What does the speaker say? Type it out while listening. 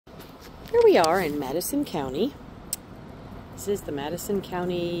Here we are in Madison County. This is the Madison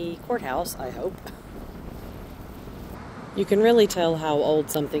County Courthouse, I hope. You can really tell how old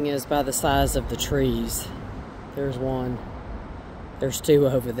something is by the size of the trees. There's one. There's two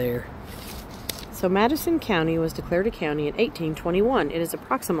over there. So Madison County was declared a county in 1821. It is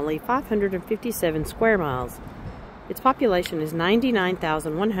approximately 557 square miles. Its population is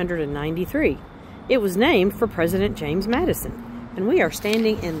 99,193. It was named for President James Madison. And we are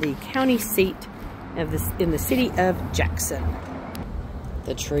standing in the county seat of in the city of Jackson.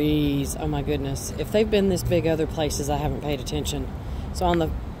 The trees, oh my goodness. If they've been this big other places, I haven't paid attention. So on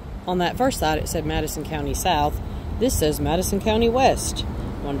that first side it said Madison County South. This says Madison County West.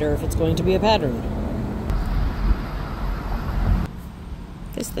 Wonder if it's going to be a pattern.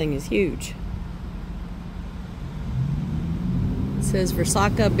 This thing is huge. It says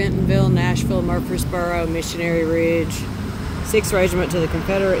Versaka, Bentonville, Nashville, Murfreesboro, Missionary Ridge. 6th Regiment to the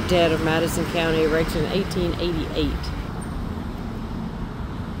Confederate Dead of Madison County, erected in 1888.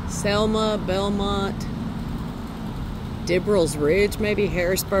 Selma, Belmont, Dibbrell's Ridge, maybe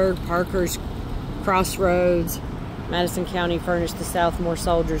Harrisburg, Parker's Crossroads. Madison County furnished the South more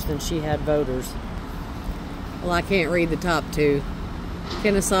soldiers than she had voters. Well, I can't read the top two.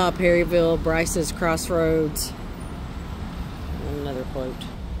 Kennesaw, Perryville, Bryce's Crossroads. And another quote.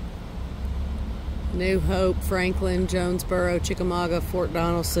 New Hope, Franklin, Jonesboro, Chickamauga, Fort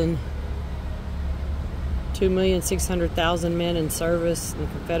Donelson. 2,600,000 men in service, and the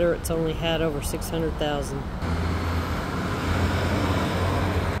Confederates only had over 600,000.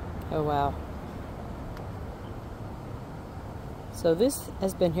 Oh wow. So this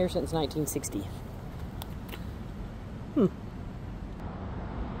has been here since 1960.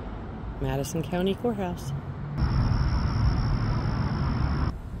 Madison County Courthouse.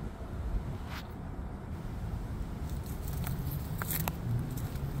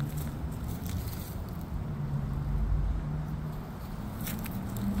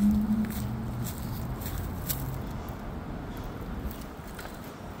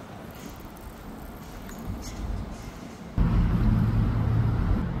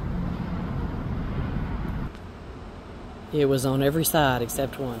 It was on every side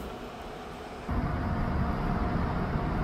except one.